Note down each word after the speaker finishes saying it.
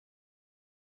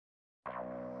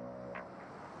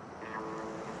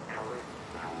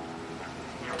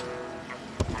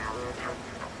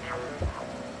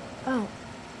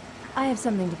I have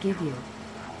something to give you.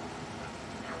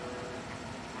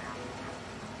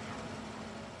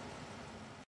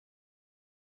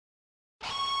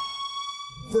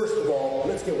 First of all,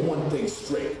 let's get one thing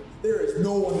straight. There is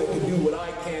no one that can do what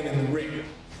I can in the ring.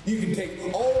 You can take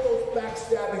all those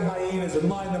backstabbing hyenas and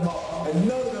line them up, and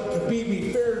none of them can beat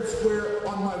me fair and square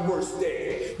on my worst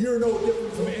day. You're no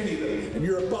different from any of them, and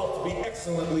you're about to be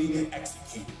excellently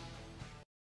executed.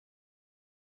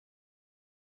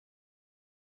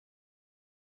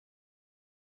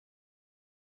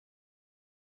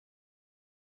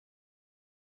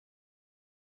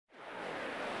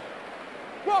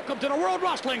 Welcome to the World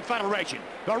Wrestling Federation,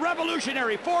 the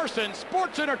revolutionary force in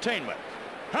sports entertainment.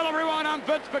 Hello everyone, I'm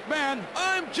Vince McMahon.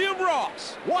 I'm Jim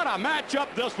Ross. What a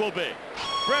matchup this will be.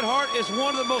 Bret Hart is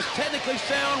one of the most technically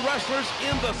sound wrestlers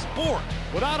in the sport.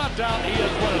 Without a doubt, he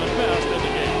is one of the best in the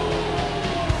game.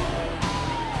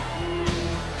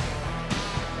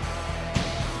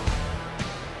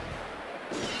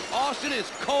 Austin is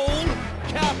cold,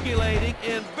 calculating,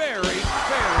 and very, very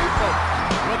focused.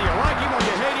 Whether you like him or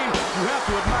you hate him, you have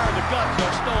to admire the guts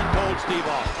of Stone Cold Steve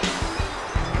Austin.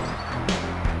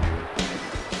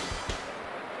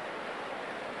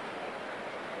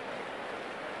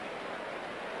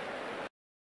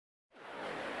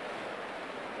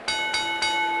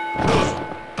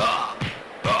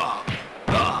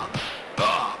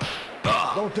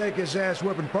 Don't take his ass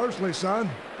whipping personally, son.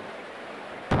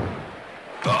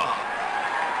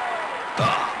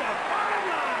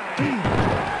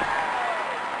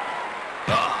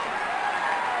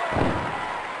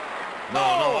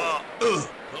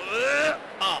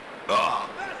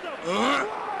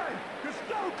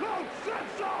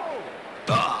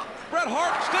 Bret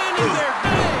Hart standing there,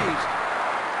 dazed.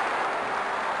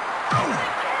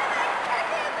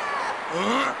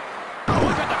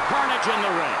 Look at the carnage in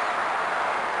the ring.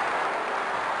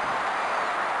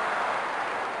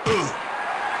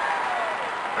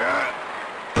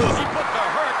 He put the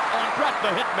hurt on Bret the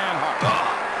Hitman Hart.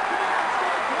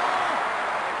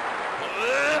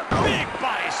 Big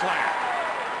body slam.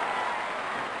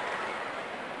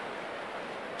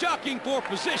 Jockeying for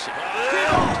position.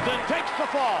 Steve Austin takes the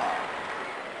fall.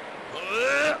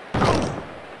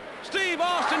 Steve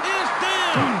Austin is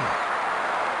down.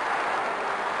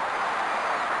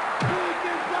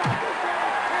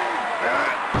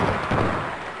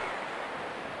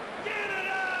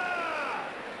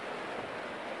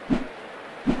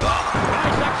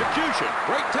 Nice execution.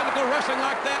 Great technical wrestling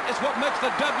like that is what makes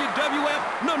the WWF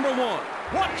 #1.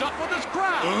 What's up with this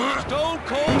crowd? Stone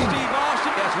Cold Steve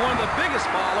Austin has one of the biggest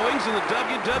followings in the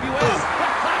WWF. The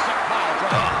classic pile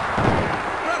driver.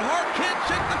 Bret Hart can't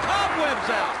shake the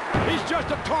cobwebs out. He's just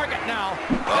a target now.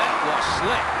 That was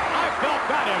slick. I felt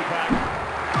that impact.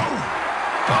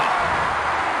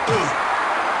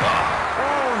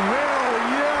 Oh, hell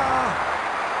yeah!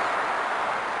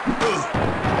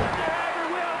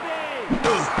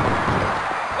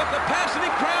 The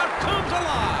capacity crowd comes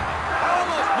alive. I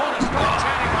almost want to start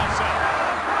chanting myself.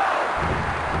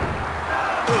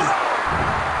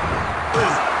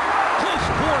 Close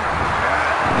corner.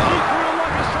 He threw him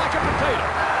like a sack of potato.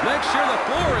 Make sure the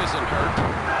floor isn't hurt.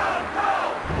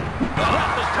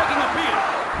 Bret is taking a beating.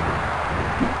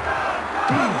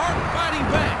 Bret Hart fighting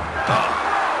back.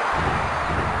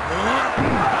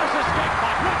 Nice escape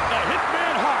by Bret the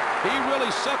Hitman Hart. He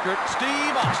really suckered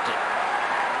Steve Austin.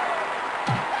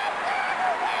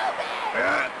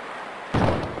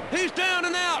 He's down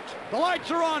and out. The lights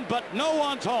are on, but no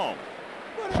one's home.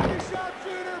 Put up your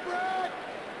sharpshooter, Bret!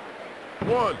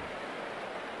 One.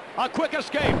 A quick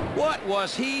escape. What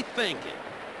was he thinking?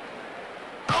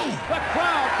 The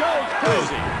crowd goes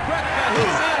crazy. Bret the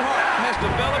Hitman Hart has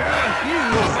developed a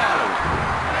huge following.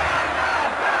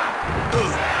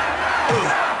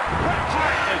 Bret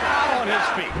Hart is out on his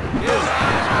feet. His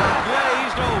eyes are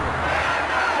glazed over.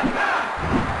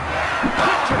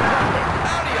 Picture perfect.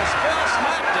 How do you spell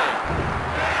SmackDown?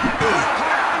 Bret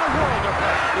Hart in a world of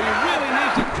hurt. He really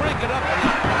needs to crank it up a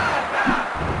notch.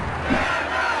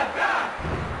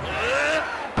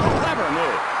 Clever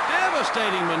move.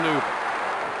 Devastating maneuver.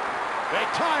 They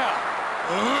tie up.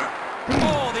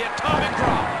 Oh, the atomic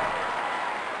drop.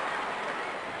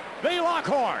 They lock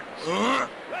horns.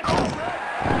 Let's go, Bret.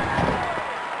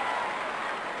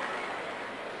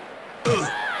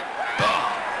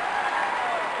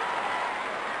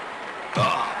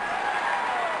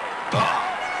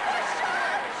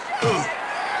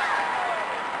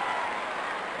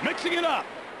 Mixing it up.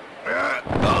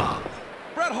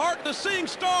 Bret Hart, the seeing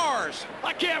stars.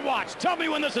 I can't watch. Tell me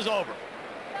when this is over.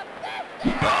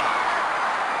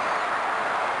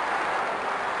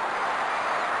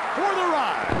 For the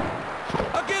ride.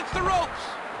 Against the ropes.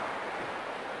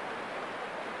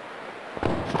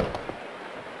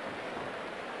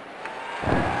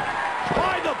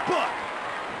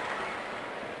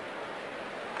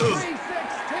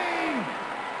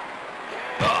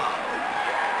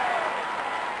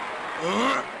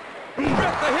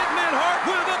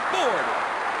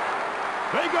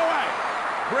 They go at it.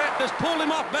 Brett has pulled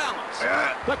him off balance.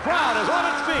 The crowd is on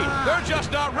its feet. They're just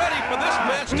not ready for this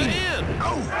match to end.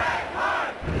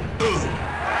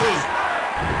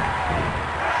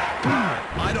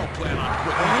 I don't plan on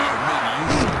quitting. Maybe you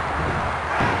should.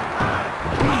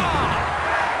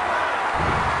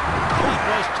 That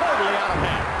was totally out of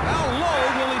hand. How low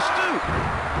will he stoop?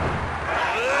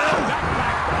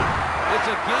 It's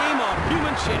a game of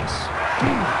human chess.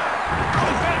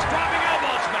 Advanced dropping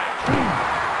elbow smash.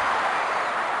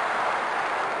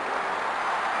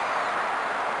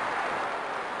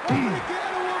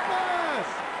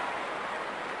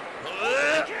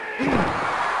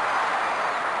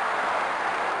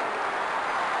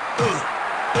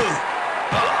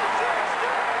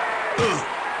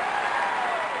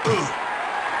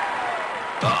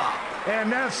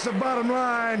 And that's the bottom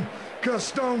line, because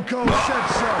Stone Cold said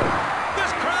so.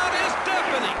 This crowd is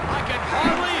deafening. I can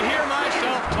hardly hear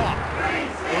myself talk.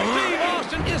 Steve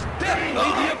Austin is definitely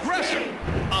the aggressor.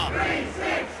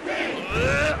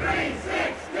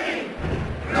 316.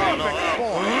 No.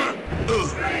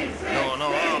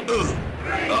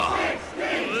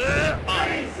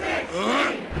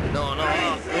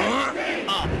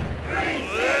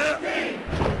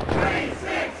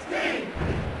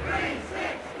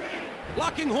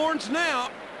 Locking horns now.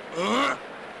 Bret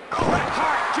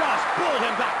Hart just pulled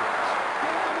him backwards.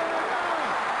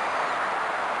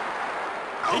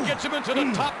 He gets him into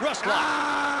the top wrist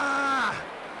lock.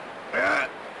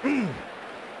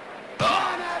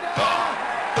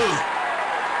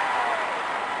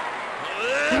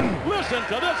 Listen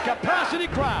to this capacity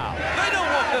crowd. They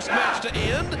don't want this match to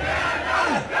end.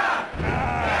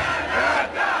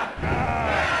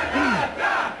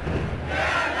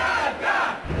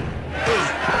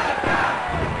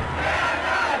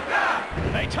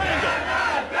 They tangle.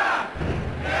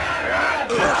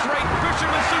 First-rate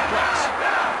fisherman suplex.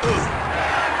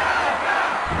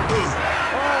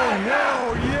 Oh,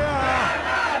 hell yeah!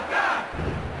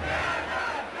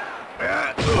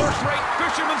 First-rate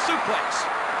fisherman suplex.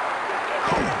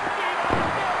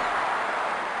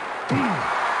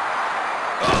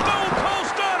 The Stone Cold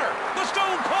Stunner. The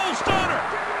Stone Cold Stunner.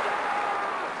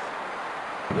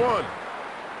 1,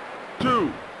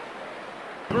 2,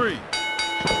 3.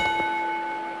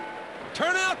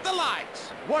 Turn out the lights.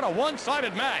 What a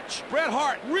one-sided match. Bret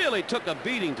Hart really took a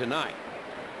beating tonight.